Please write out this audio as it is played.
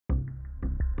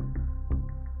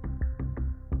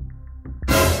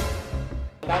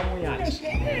Madam Munyachi.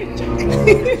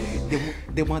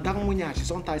 The Madam Munyachi,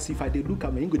 sometimes if I they look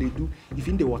at me, they do, if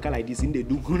in the work like this, in they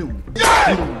do, Go.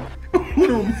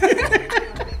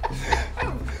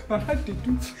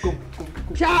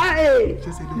 Chai!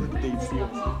 Just say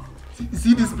you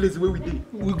see this place where we did?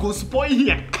 We go spoil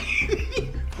here.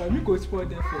 We go spoil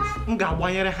there first. Nga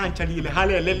wanyere hanchali le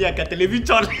hale lelia ka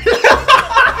television.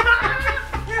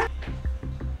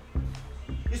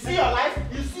 You see your life?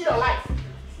 You see your life?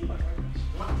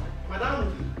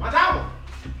 Madam.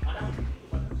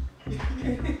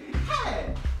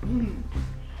 Hey.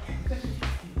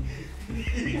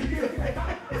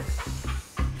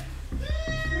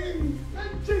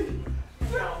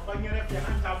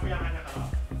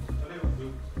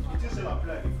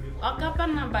 Oga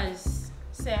Banabas,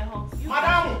 Seihor.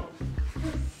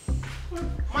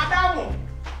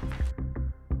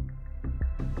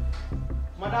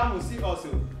 Madam, see also.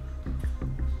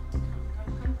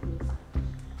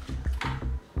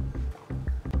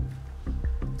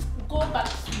 Go back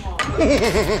small. You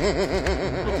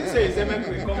say it's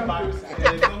we come back.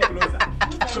 Come closer.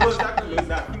 Closer.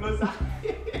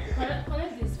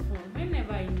 Collect this phone.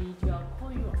 Whenever I need you, I'll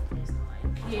call you on first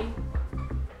line. Okay?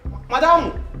 Madam,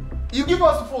 you give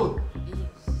us food.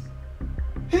 Yes.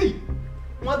 Hey,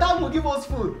 Madam will give us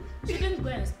food. You didn't go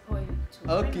and spoil it too.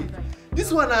 Okay.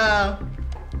 This one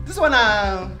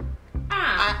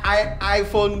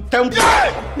iPhone 10 Pro.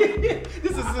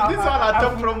 This one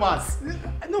 10 Pro Max.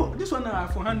 No, this one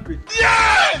iPhone 100.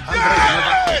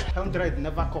 100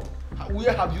 never come.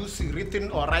 Where have you seen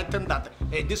written or written that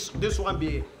this one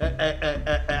be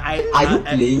Are you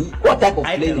playing? What type of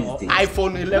plane is this?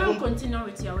 iPhone 11? Don't continue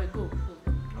with your way. Go.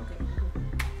 Okay,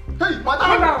 go. Hey,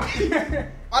 Madam!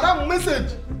 Madam,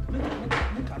 message!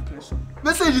 Make a press on.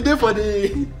 Message there for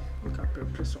the... Make a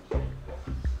press on.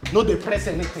 No, they press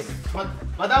anything.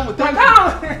 Madam will tell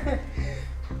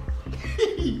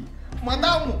you.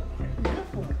 Madam!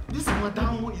 This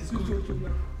Madam is good.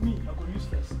 Me, I go use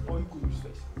first. Or you go use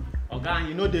first. Okay,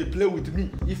 you know they play with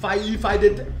me. If I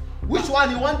did, which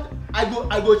one you want? I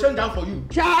go change down for you.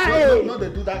 No, they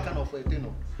do that kind of thing.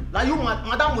 No. Like you,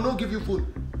 Madam will not give you food.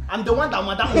 I'm the one that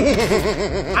Madam.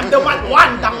 I'm the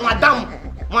one that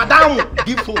Madam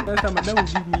give food. That's time Madam will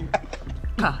give me.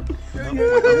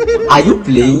 Are you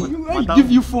playing? I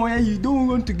give you phone and you don't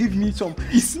want to give me some.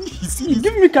 You see,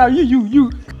 give me car.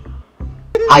 You.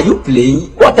 Are you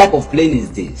playing? What type of plane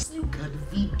is this? Look at the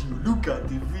video. Look at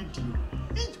the video.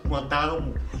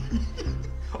 Madam.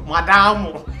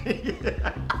 Madam.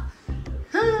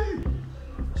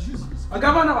 Jesus.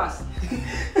 Oga Banabas.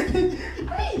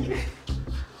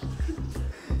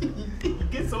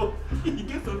 He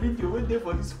gets a video one day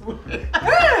for this food.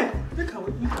 Hey! Look at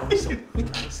this one.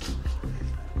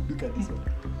 Look at this one.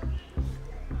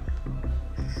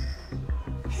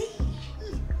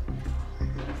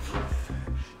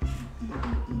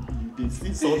 You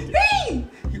see something. Hey!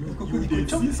 You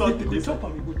see something. We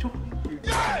go chop.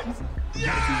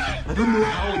 I don't know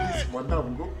how this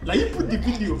Madam go. Like you put the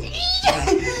video.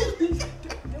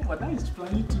 Madam is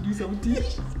planning to do something.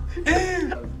 Hey!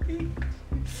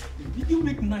 The video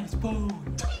make nice, bro.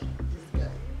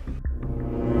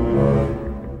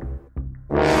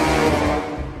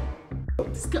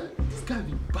 This guy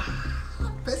be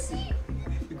bad person.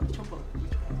 We go chop.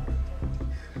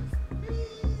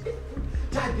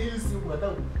 That day you see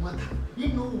Madam, you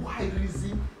know why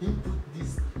reason he put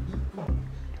this.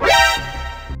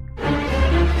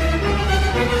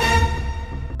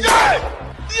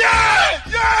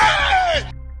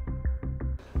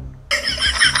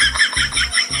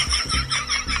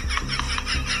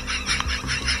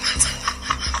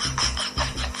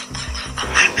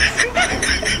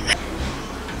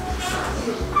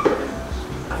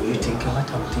 Are you thinking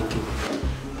what I'm thinking?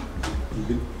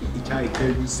 I tell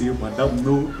you, say Madam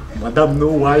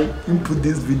know why you put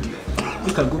this video.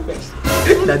 You can go first.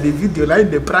 That the video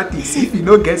like the practice. If you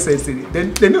don't get sense in it,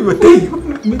 then they will tell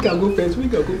you. We can go first.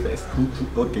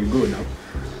 Okay, go now.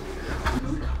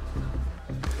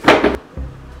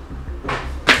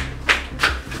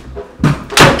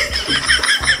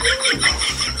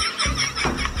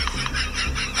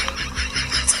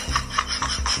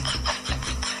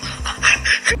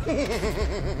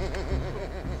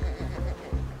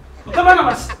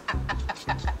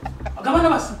 Oga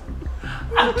Banabas.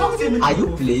 I'll talk to him. Are you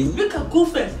playing? You can go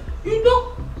first. You know.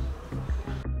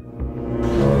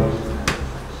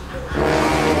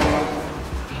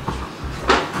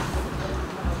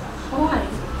 Why?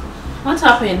 What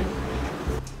happened?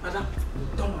 Madam,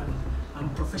 don't worry. I'm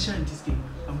professional in this game.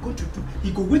 I'm going to do.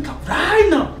 He go wake up right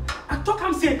now. I talk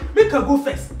him say, make her go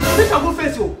first. Make her go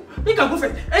first, yo. Make her go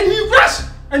first. And he rush.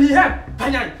 And he had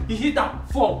Panyan. He hit that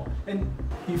fall and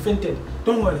he fainted.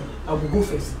 Don't worry, I will go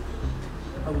first.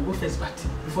 I will go first, but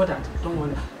before that, don't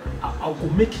worry. I'll go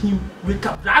make him wake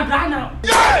up right now.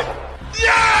 Yeah!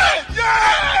 Yeah!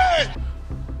 Yeah!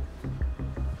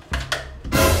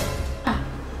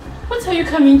 What are you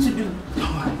coming to do?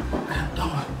 Don't worry.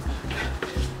 Don't worry.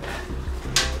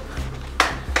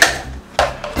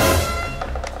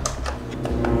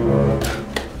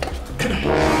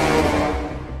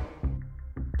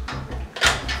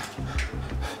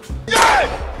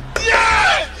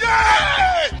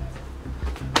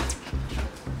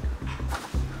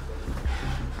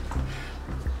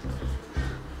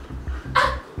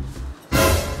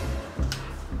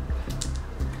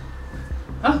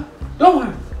 Don't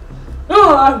worry.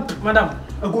 No, madam.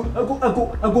 I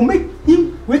go make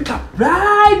him wake up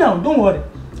right now. Don't worry.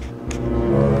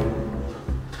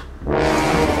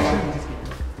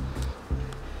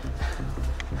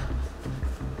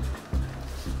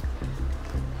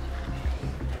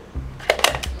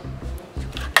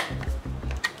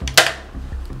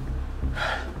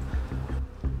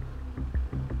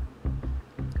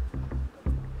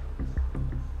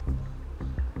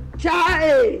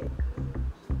 Chai!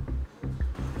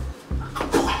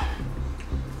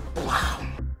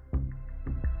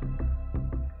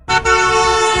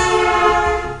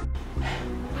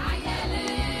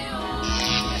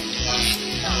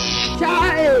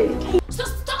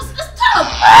 Stop!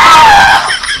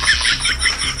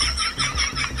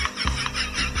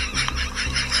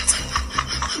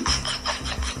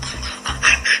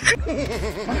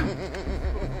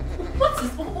 What is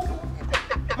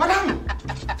Madam!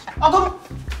 Madam!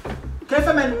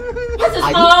 Careful, man. What is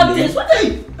all this? What are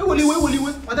you?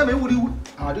 Wait. Madam, I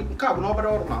can't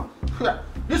now.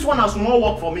 This one has more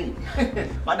work for me.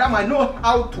 Madam, I know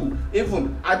how to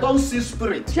even. I don't see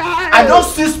spirit. I don't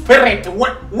see spirit.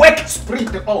 Wake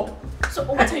spirit up. So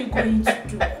what are you going to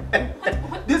do?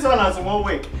 What? This one has more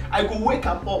work. I go wake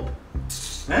him up.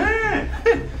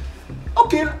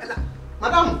 Okay,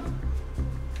 madam.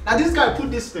 Now this guy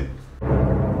put this thing.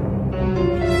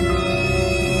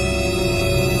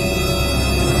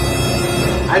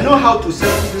 I know how to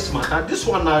settle this matter. This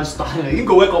one now is you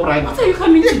go wake up right now. What are you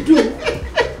coming to do?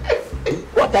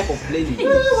 What type of plane is this?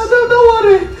 Madam,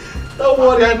 don't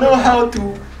worry. I know how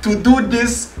to do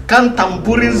this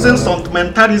cantamburism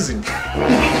sentimentalism.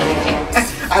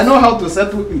 I know how to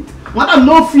settle it. Madam,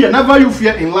 no fear. Never you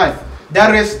fear in life.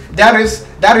 There is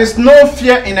no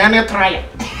fear in any trial.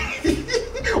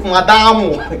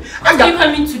 Madam, what are you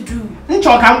coming to do?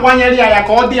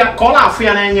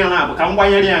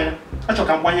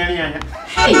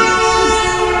 Hey!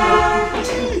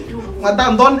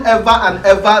 Madam, don't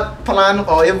ever plan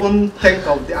or even think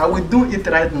of it. I will do it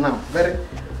right now. Very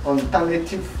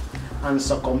alternative and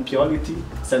circumpuality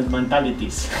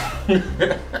sentimentalities.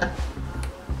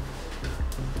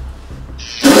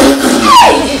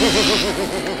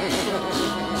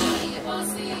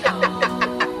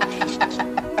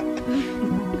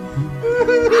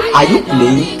 Are you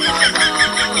playing?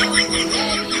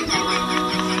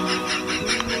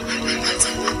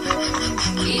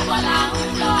 Ìwọ là ń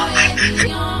lọ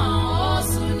ènìyàn.